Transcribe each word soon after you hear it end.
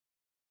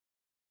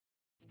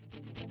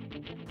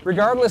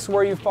Regardless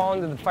where you fall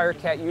into the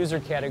FireCat user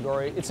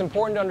category, it's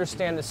important to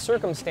understand the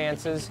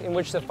circumstances in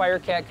which the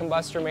FireCat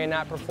combustor may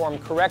not perform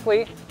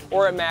correctly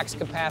or at max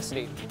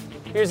capacity.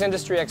 Here's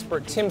industry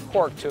expert Tim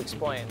Cork to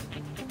explain.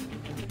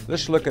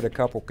 Let's look at a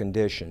couple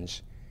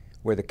conditions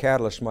where the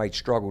catalyst might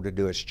struggle to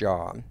do its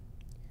job.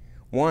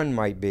 One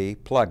might be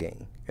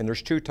plugging, and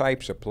there's two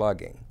types of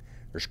plugging.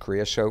 There's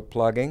creosote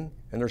plugging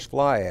and there's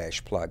fly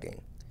ash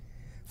plugging.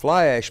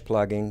 Fly ash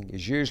plugging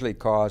is usually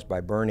caused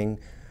by burning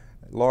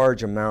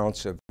large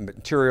amounts of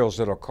materials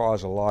that will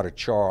cause a lot of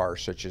char,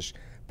 such as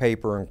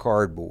paper and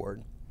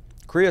cardboard.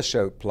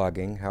 Creosote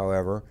plugging,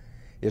 however,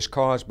 is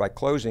caused by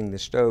closing the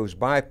stove's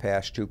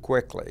bypass too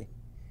quickly.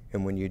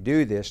 And when you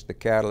do this, the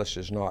catalyst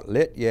is not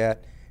lit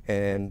yet,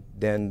 and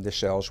then the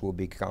cells will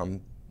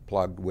become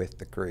plugged with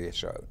the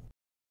creosote.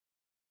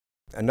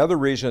 Another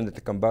reason that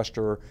the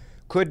combustor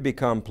could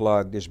become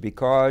plugged is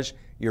because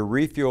you're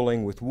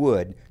refueling with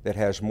wood that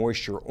has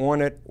moisture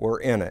on it or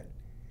in it.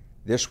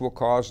 This will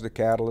cause the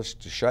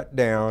catalyst to shut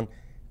down,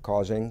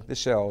 causing the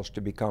cells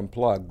to become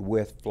plugged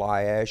with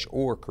fly ash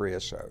or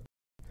creosote.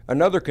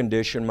 Another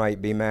condition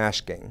might be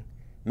masking.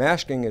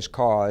 Masking is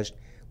caused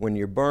when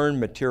you burn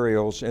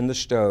materials in the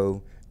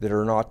stove that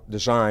are not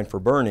designed for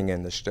burning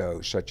in the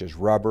stove, such as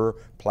rubber,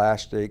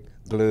 plastic,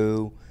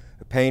 glue,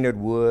 painted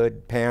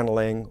wood,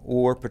 paneling,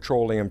 or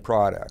petroleum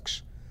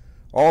products.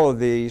 All of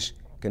these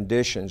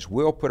conditions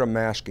will put a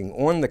masking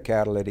on the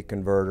catalytic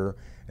converter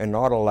and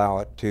not allow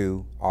it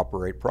to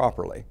operate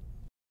properly.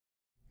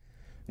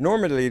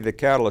 Normally, the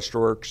catalyst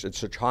works at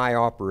such high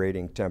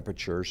operating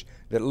temperatures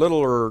that little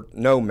or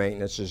no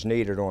maintenance is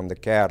needed on the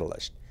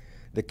catalyst.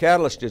 The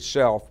catalyst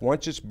itself,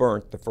 once it's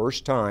burnt the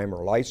first time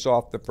or lights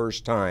off the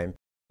first time,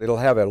 it'll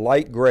have a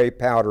light gray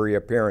powdery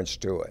appearance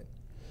to it.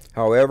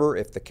 However,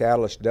 if the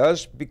catalyst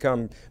does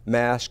become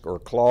masked or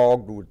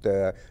clogged with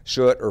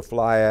soot or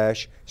fly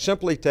ash,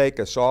 simply take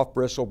a soft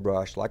bristle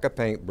brush like a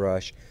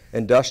paintbrush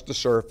and dust the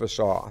surface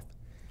off.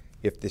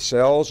 If the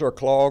cells are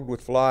clogged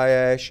with fly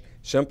ash,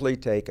 simply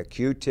take a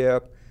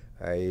Q-tip,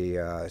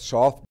 a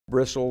soft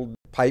bristled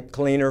pipe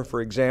cleaner,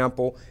 for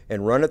example,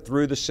 and run it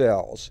through the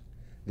cells.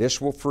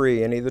 This will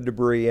free any of the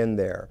debris in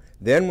there.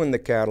 Then when the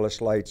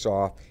catalyst lights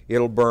off,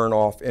 it'll burn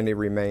off any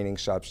remaining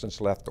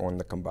substance left on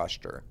the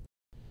combustor.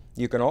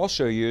 You can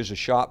also use a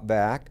shop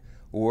vac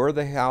or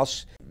the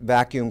house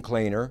vacuum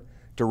cleaner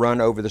to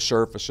run over the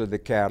surface of the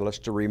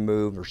catalyst to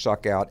remove or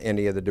suck out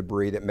any of the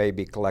debris that may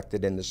be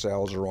collected in the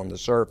cells or on the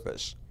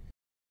surface.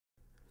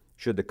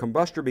 Should the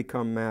combustor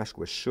become masked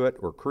with soot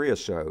or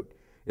creosote,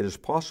 it is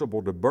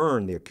possible to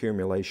burn the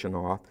accumulation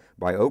off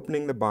by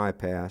opening the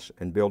bypass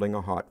and building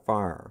a hot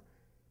fire.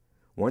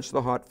 Once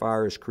the hot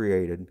fire is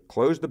created,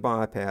 close the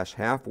bypass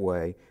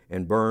halfway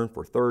and burn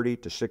for 30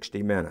 to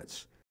 60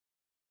 minutes.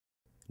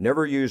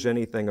 Never use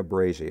anything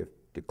abrasive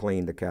to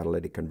clean the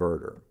catalytic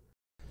converter.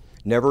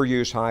 Never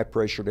use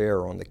high-pressured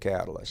air on the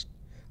catalyst.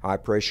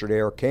 High-pressured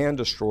air can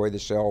destroy the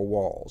cell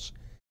walls.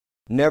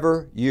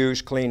 Never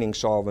use cleaning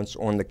solvents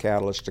on the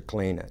catalyst to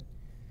clean it.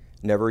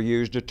 Never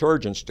use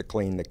detergents to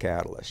clean the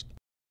catalyst.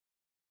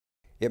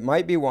 It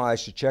might be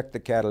wise to check the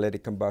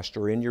catalytic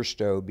combustor in your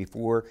stove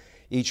before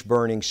each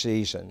burning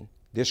season.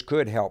 This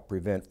could help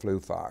prevent flue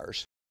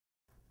fires.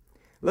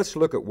 Let's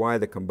look at why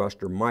the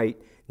combustor might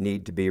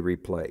need to be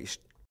replaced.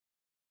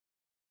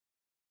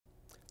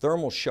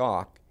 Thermal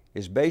shock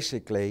is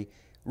basically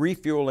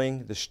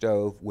refueling the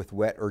stove with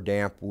wet or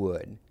damp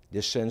wood.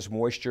 This sends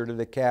moisture to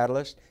the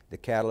catalyst. The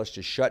catalyst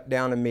is shut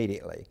down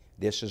immediately.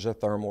 This is a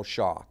thermal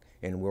shock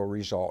and will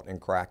result in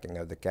cracking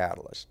of the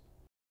catalyst.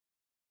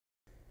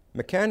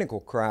 Mechanical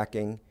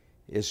cracking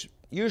is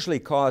usually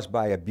caused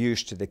by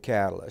abuse to the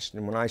catalyst.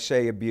 And when I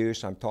say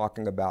abuse, I'm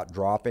talking about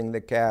dropping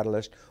the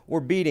catalyst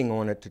or beating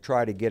on it to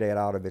try to get it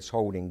out of its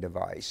holding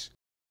device.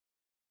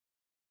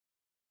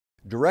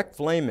 Direct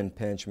flame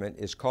impingement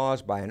is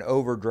caused by an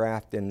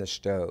overdraft in the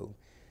stove.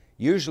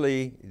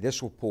 Usually,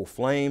 this will pull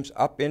flames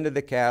up into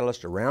the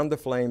catalyst, around the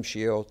flame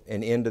shield,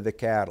 and into the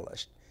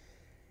catalyst.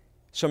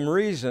 Some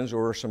reasons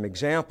or some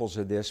examples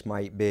of this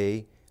might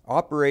be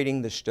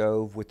operating the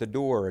stove with the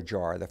door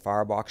ajar. The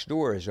firebox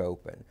door is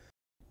open.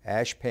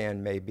 Ash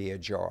pan may be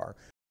ajar.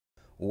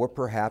 Or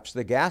perhaps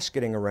the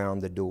gasketing around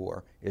the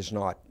door is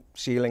not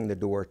sealing the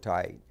door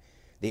tight.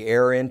 The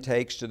air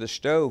intakes to the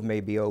stove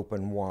may be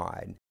open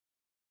wide.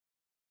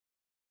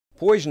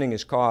 Poisoning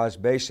is caused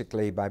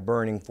basically by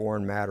burning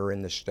foreign matter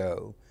in the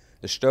stove.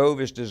 The stove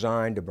is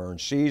designed to burn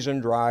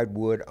seasoned dried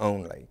wood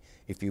only.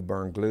 If you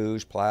burn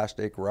glues,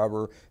 plastic,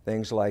 rubber,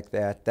 things like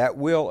that, that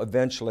will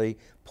eventually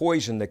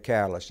poison the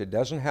catalyst. It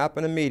doesn't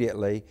happen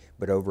immediately,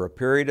 but over a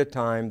period of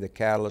time, the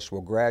catalyst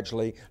will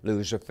gradually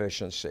lose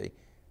efficiency.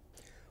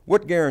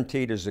 What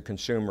guarantee does the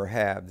consumer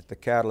have that the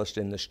catalyst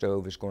in the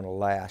stove is going to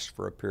last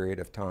for a period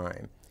of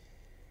time?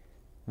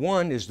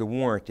 One is the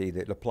warranty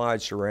that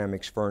Applied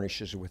Ceramics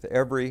furnishes with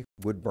every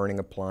wood-burning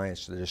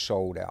appliance that is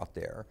sold out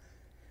there.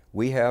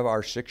 We have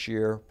our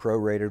 6-year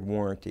prorated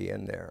warranty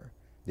in there.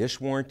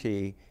 This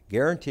warranty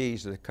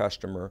guarantees the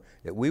customer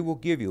that we will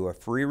give you a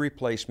free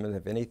replacement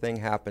if anything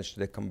happens to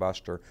the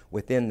combustor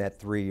within that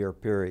 3-year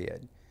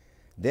period.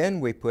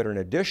 Then we put an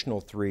additional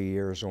 3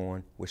 years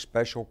on with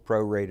special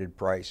prorated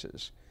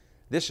prices.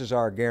 This is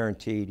our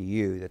guarantee to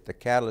you that the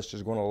catalyst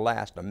is going to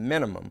last a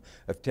minimum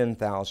of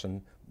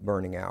 10,000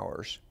 burning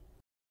hours.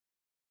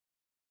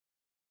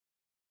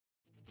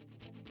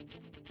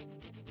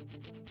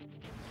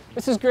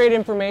 This is great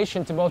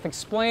information to both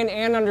explain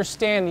and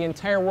understand the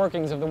entire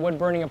workings of the wood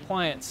burning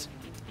appliance.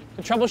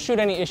 To troubleshoot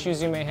any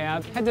issues you may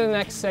have, head to the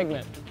next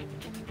segment.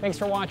 Thanks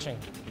for watching.